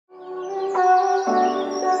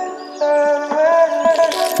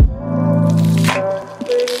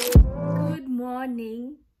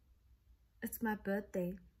my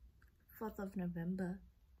birthday, 4th of November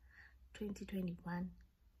 2021.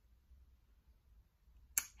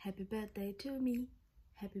 Happy birthday to me.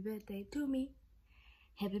 Happy birthday to me.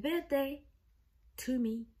 Happy birthday to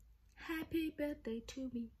me. Happy birthday to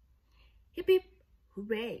me. Hip hip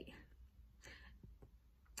hooray.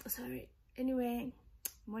 Sorry. Anyway,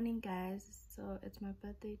 morning guys. So it's my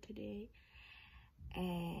birthday today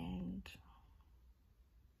and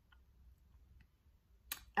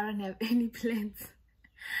I don't have any plans.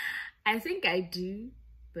 I think I do,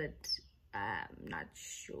 but I'm not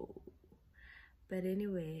sure. But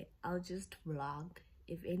anyway, I'll just vlog.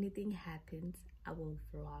 If anything happens, I will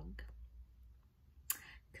vlog,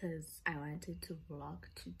 because I wanted to vlog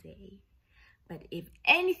today. But if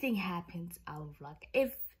anything happens, I'll vlog.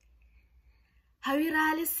 If I'll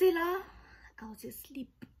just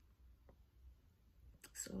sleep.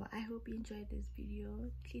 So I hope you enjoyed this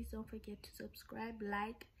video. Please don't forget to subscribe,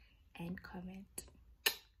 like, and comment.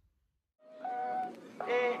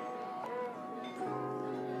 Hey,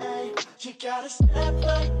 you gotta step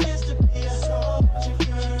like this to be a soldier,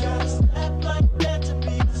 girl. You gotta step like that to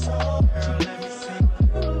be a soldier. Girl, let me see.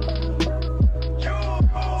 You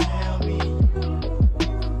tell me.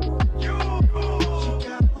 You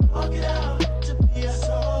gotta walk it out to be a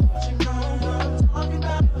soldier, girl. What I'm talking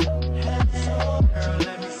about. Hey, girl,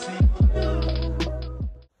 let me see.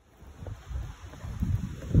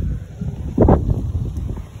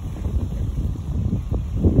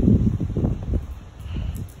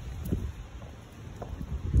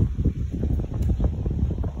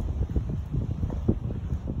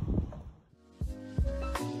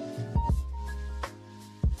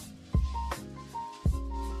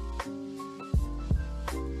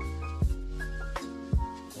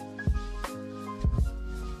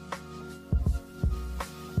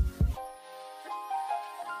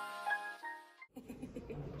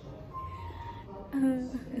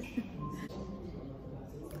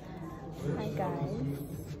 Hi guys.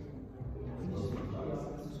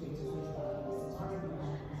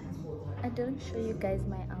 I don't show you guys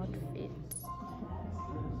my outfit.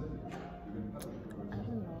 I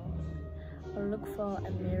don't know. I'll look for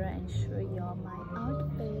a mirror and show y'all my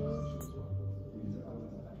outfit.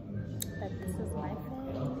 But this is my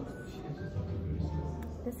face.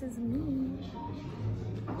 This is me.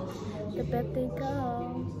 The birthday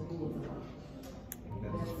girl.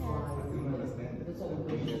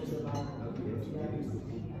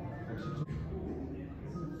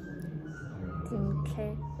 Dimkle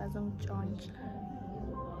bazongitshontsha.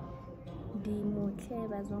 Ndimuhle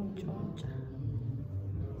bazongitshontsha.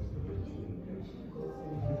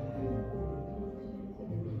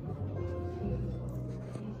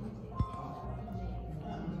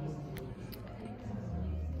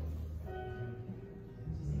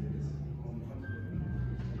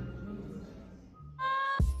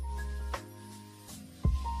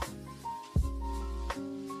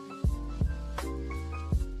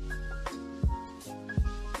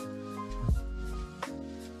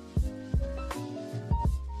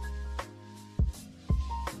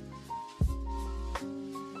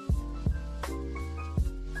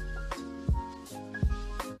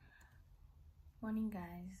 Morning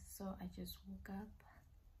guys, so I just woke up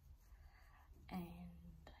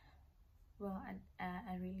and well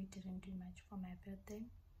I really didn't do much for my birthday.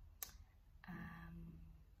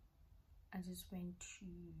 I just went to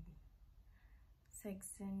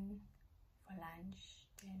Saxon for lunch,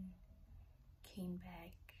 then came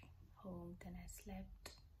back home, then I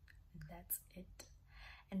slept. That's it.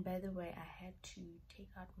 And by the way, I had to take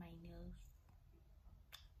out my nails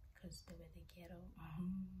because they were the ghetto.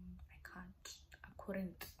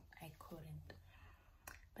 I couldn't.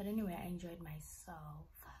 But anyway, I enjoyed myself.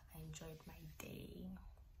 I enjoyed my day.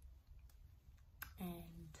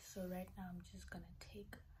 And so right now I'm just gonna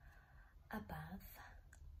take a bath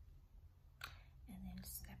and then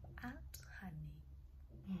step out, honey.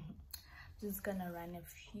 Just gonna run a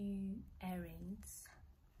few errands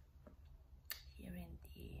here and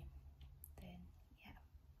there. Then yeah.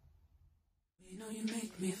 You know you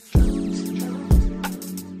make me float.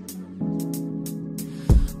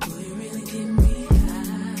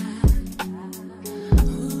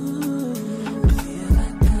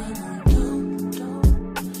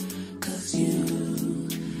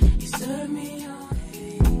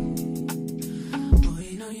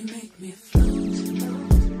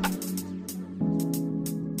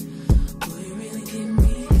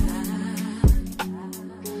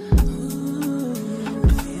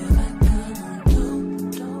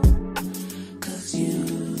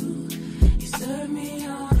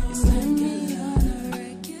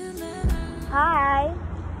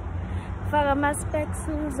 Oh,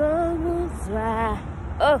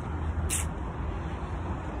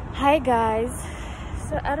 hi guys.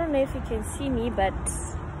 So I don't know if you can see me, but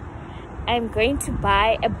I'm going to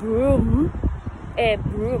buy a broom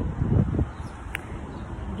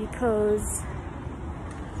because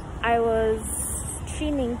I was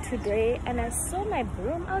trimming today and I saw my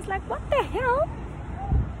broom. I was like, what the hell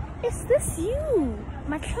is this? You,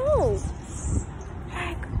 my clothes,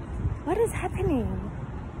 like, what is happening?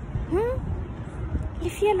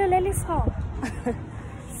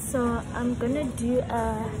 So I'm gonna do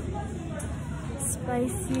a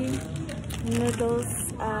spicy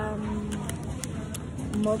noodles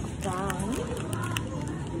mukbang.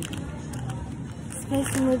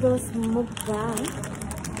 Spicy noodles mukbang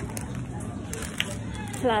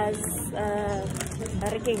plus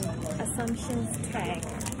bargain assumptions tag.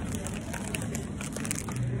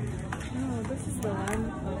 No, this is the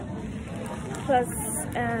one. Plus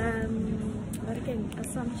bargain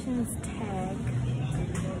assumptions tag.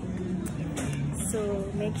 So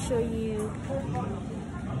make sure you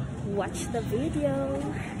watch the video.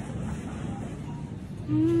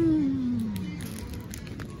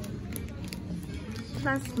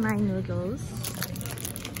 Plus my noodles.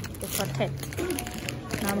 The potato.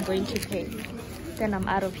 Now I'm going to pay. Then I'm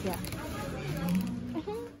out of here.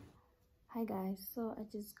 Hi guys, so I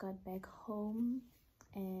just got back home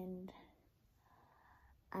and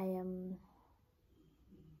I'm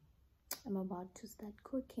about to start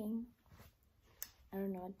cooking. I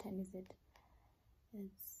don't know what time is it.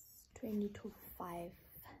 It's 20 to 5.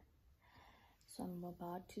 So I'm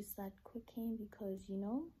about to start cooking because, you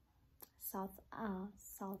know, South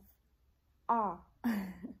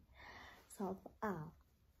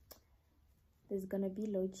there's gonna be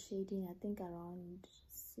load shedding, I think around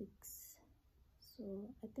 6.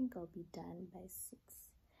 So I think I'll be done by 6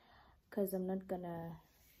 because I'm not gonna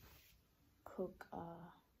cook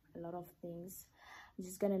a lot of things. I'm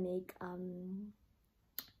just gonna make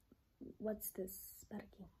what's this?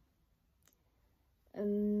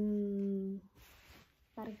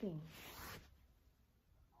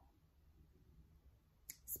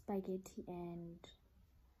 Spaghetti and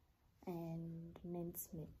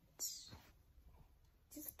mincemeat.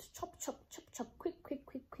 Just chop, quick,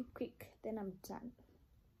 then I'm done.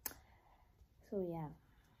 So yeah,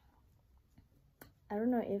 I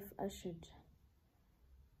don't know if I should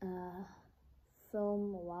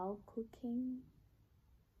film while cooking,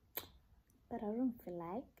 but I don't feel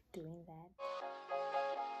like doing that.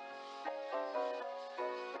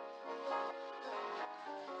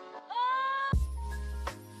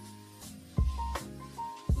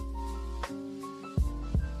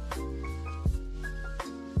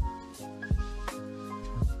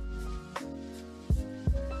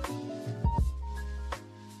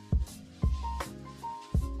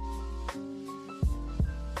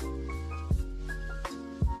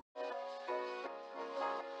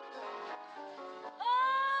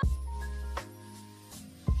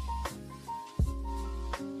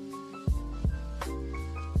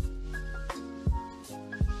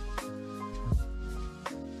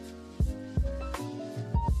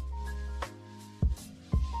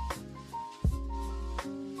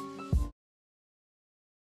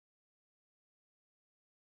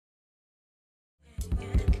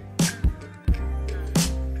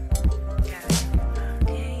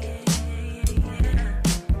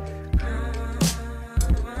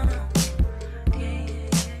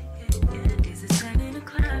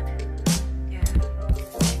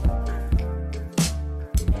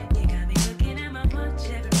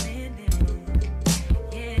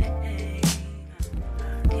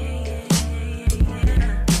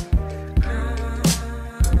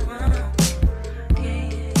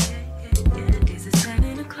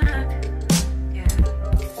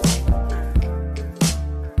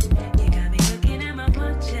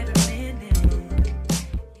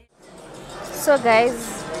 So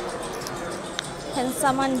guys, can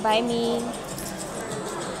someone buy me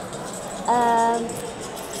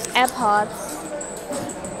AirPods?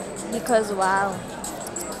 Because wow.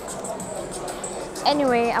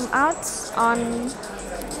 Anyway, I'm out on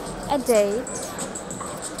a date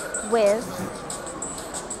with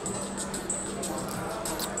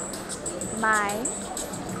my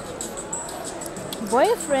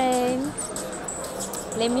boyfriend.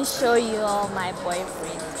 Let me show you all my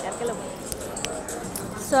boyfriend.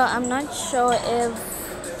 So I'm not sure if,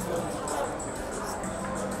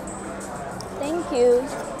 thank you,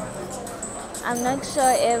 I'm not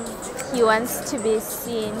sure if he wants to be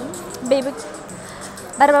seen. Baby,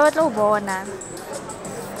 but what do I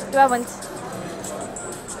want?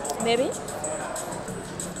 Maybe?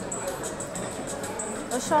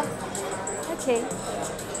 Oh, sure. Okay.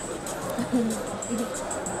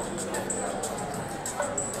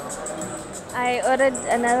 I ordered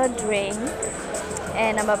another drink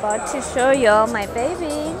and I'm about to show y'all my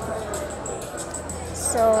baby.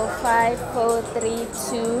 So 5, 4, 3,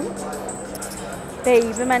 2.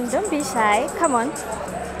 Baby man, don't be shy. Come on.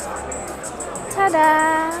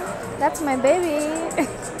 Ta-da! That's my baby.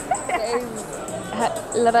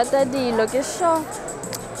 Larata di location.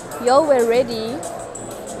 Y'all were ready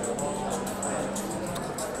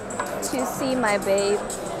to see my babe.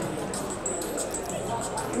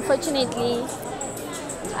 Unfortunately,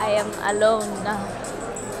 I am alone.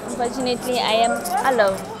 Unfortunately, I am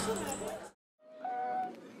alone.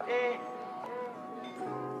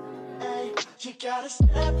 You gotta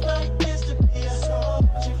step like this to be a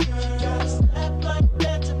soldier girl. You gotta step like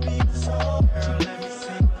that to be a soldier girl. Let me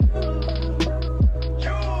see.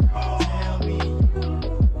 You tell me.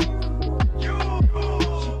 You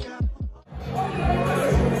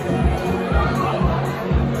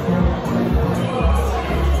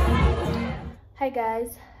Hi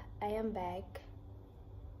guys, I am back.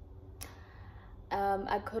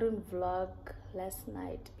 I couldn't vlog last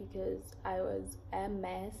night because I was a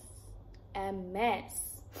mess.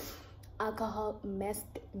 Alcohol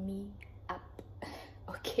messed me up.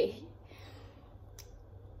 Okay,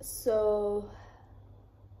 so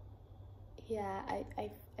yeah, I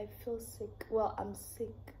feel sick. Well, I'm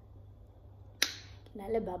sick.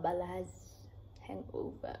 Kinale babalas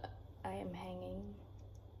hangover. I am hanging.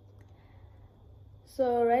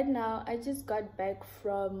 So right now I just got back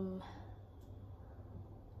from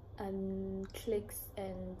Clicks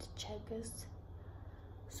and Checkers.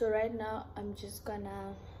 So right now I'm just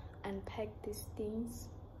gonna unpack these things,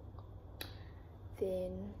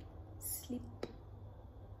 then sleep.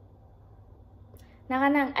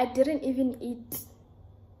 Naganang, I didn't even eat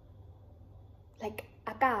like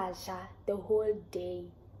akasha the whole day.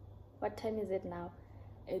 What time is it now?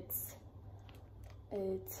 It's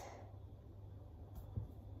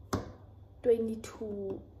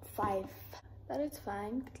 22:05, but it's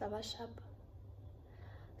fine.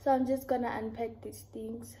 So I'm just gonna unpack these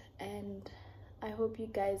things, and I hope you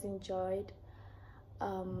guys enjoyed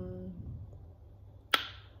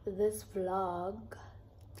this vlog.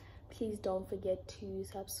 Please don't forget to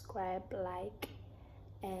subscribe, like,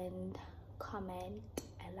 and comment.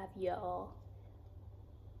 I love you all.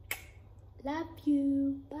 Love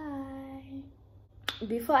you. Bye.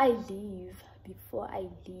 Before I leave,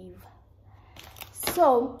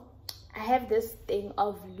 so I have this thing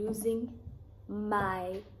of losing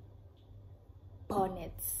my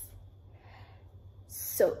bonnets.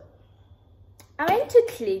 So I went to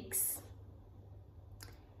Clicks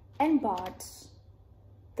and bought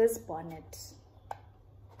this bonnet.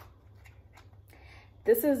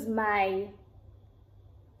 This is my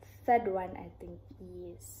third one, I think.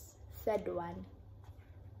 Yes, third one.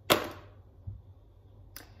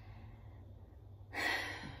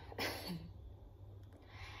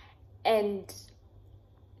 And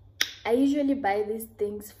I usually buy these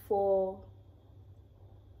things for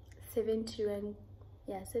 71,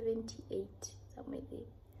 yeah, 78, somewhere there.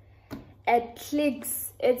 At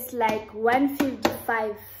Clicks, it's like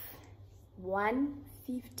 155.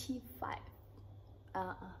 155.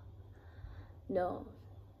 No.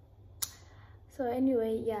 So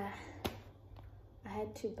anyway, yeah, I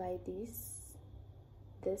had to buy this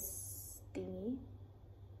thingy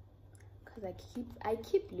because I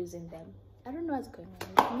keep losing them. I don't know what's going on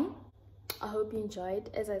with me. I hope you enjoyed.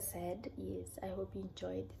 As I said, yes, I hope you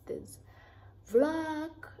enjoyed this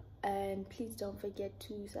vlog, and please don't forget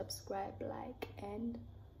to subscribe, like, and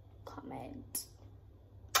comment.